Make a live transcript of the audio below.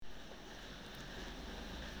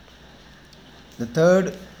The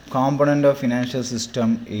third component of financial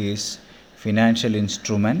system is financial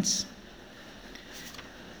instruments.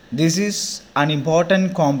 This is an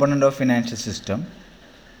important component of financial system.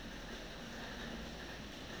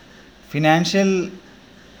 Financial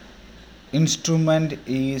instrument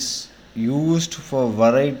is used for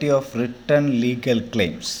variety of written legal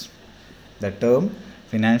claims. The term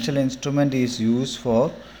financial instrument is used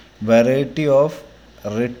for variety of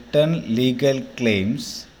written legal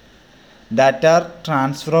claims that are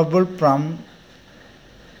transferable from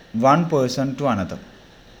one person to another.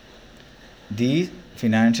 These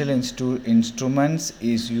financial instruments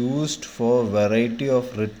is used for variety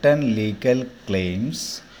of written legal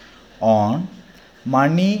claims on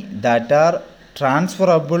money that are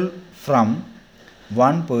transferable from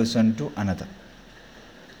one person to another.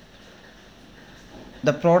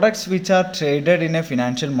 The products which are traded in a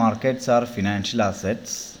financial markets are financial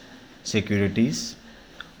assets, securities,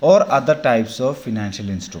 or other types of financial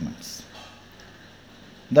instruments.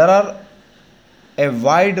 There are a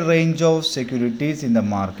wide range of securities in the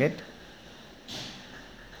market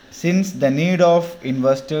since the need of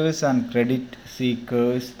investors and credit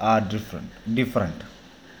seekers are different.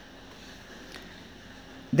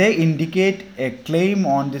 They indicate a claim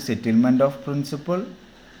on the settlement of principal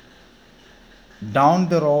down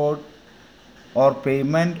the road or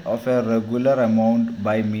payment of a regular amount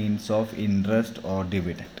by means of interest or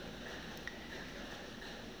dividend.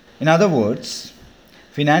 In other words,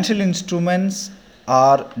 financial instruments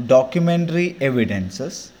are documentary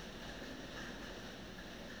evidences,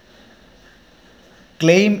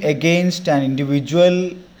 claim against an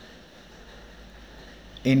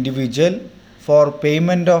individual for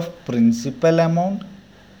payment of principal amount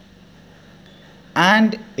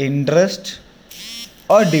and interest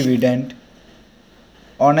or dividend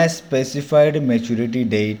on a specified maturity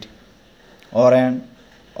date or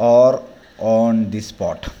on the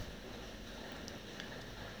spot.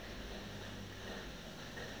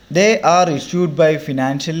 They are issued by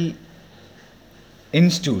financial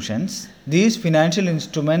institutions. These financial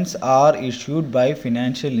instruments are issued by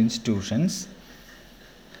financial institutions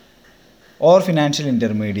or financial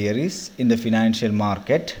intermediaries in the financial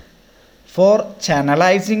market for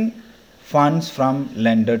channelizing funds from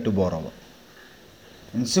lender to borrower.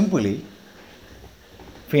 And simply,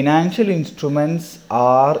 financial instruments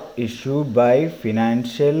are issued by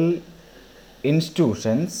financial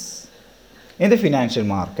institutions in the financial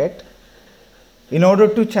market in order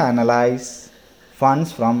to channelize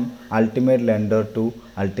funds from ultimate lender to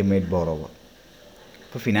ultimate borrower.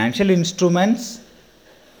 So financial instruments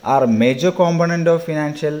are a major component of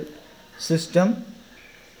financial system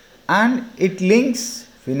and it links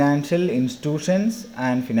financial institutions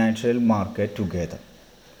and financial market together.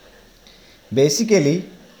 Basically,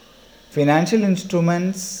 financial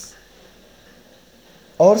instruments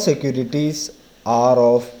or securities are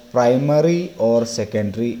of primary or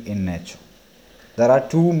secondary in nature. There are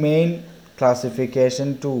two main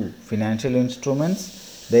classification to financial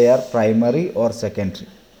instruments. They are primary or secondary.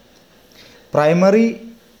 Primary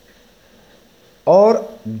or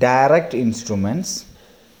direct instruments.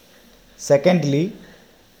 Secondly,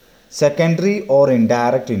 secondary or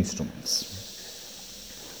indirect instruments.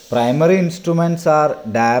 Primary instruments are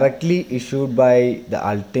directly issued by the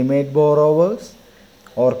ultimate borrowers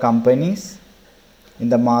or companies in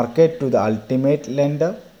the market to the ultimate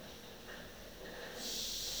lender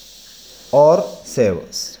or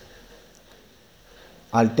savers.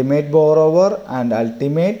 Ultimate borrower and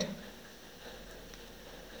ultimate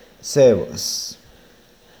savers,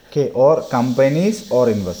 or companies or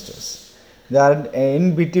investors. They are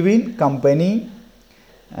in between companies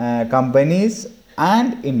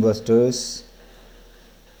and investors.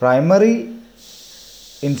 Primary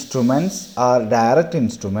instruments are direct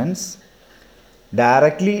instruments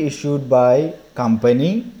directly issued by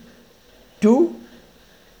company to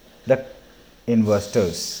the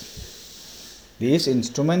investors. These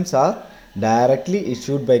instruments are directly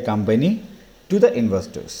issued by company to the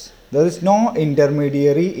investors. There is no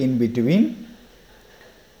intermediary in between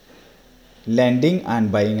lending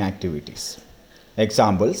and buying activities.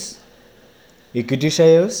 Examples: equity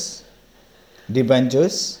shares,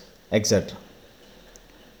 debentures, etc.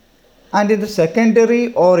 And in the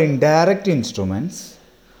secondary or indirect instruments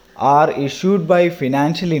are issued by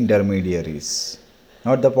financial intermediaries.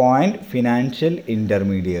 Note the point, financial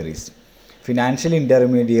intermediaries. Financial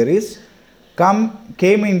intermediaries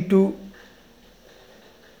came into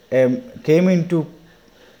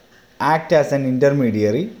act as an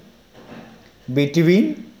intermediary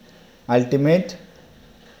between ultimate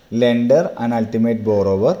lender and ultimate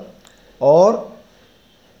borrower, or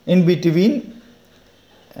in between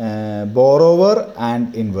borrower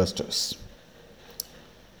and investors.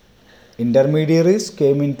 Intermediaries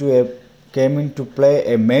came into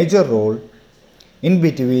play a major role in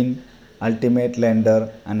between ultimate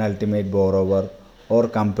lender and ultimate borrower or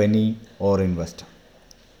company or investor.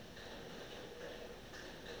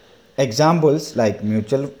 Examples like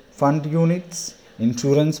mutual fund units,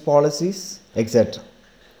 insurance policies, etc.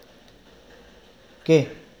 Okay.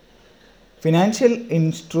 Financial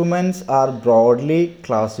instruments are broadly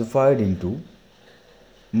classified into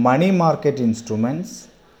money market instruments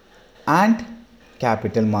and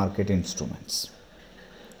capital market instruments.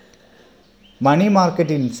 Money market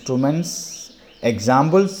instruments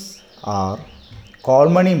examples are call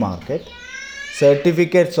money market,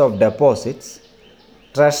 certificates of deposits,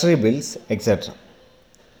 treasury bills, etc.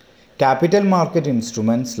 Capital market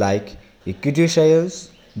instruments like equity shares,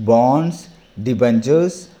 bonds,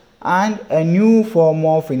 debentures, and a new form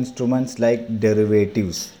of instruments like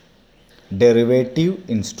derivatives, derivative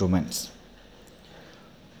instruments.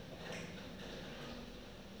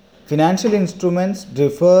 Financial instruments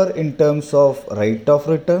differ in terms of rate of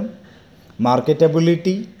return,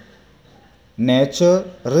 marketability, nature,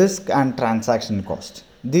 risk, and transaction cost.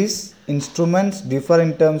 These instruments differ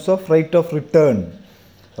in terms of rate of return.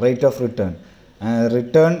 Rate of return.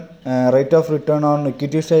 Rate of return on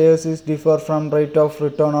equity shares is differ from rate of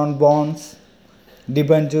return on bonds,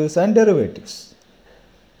 debentures, and derivatives.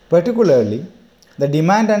 Particularly, the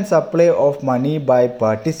demand and supply of money by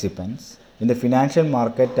participants in the financial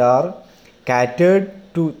market are catered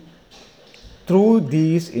to through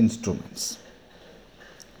these instruments.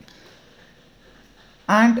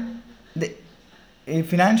 And the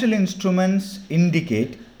financial instruments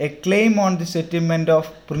indicate a claim on the settlement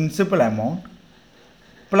of principal amount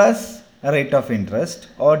plus a rate of interest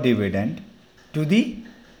or dividend to the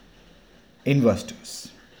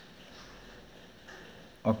investors.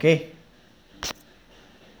 Okay.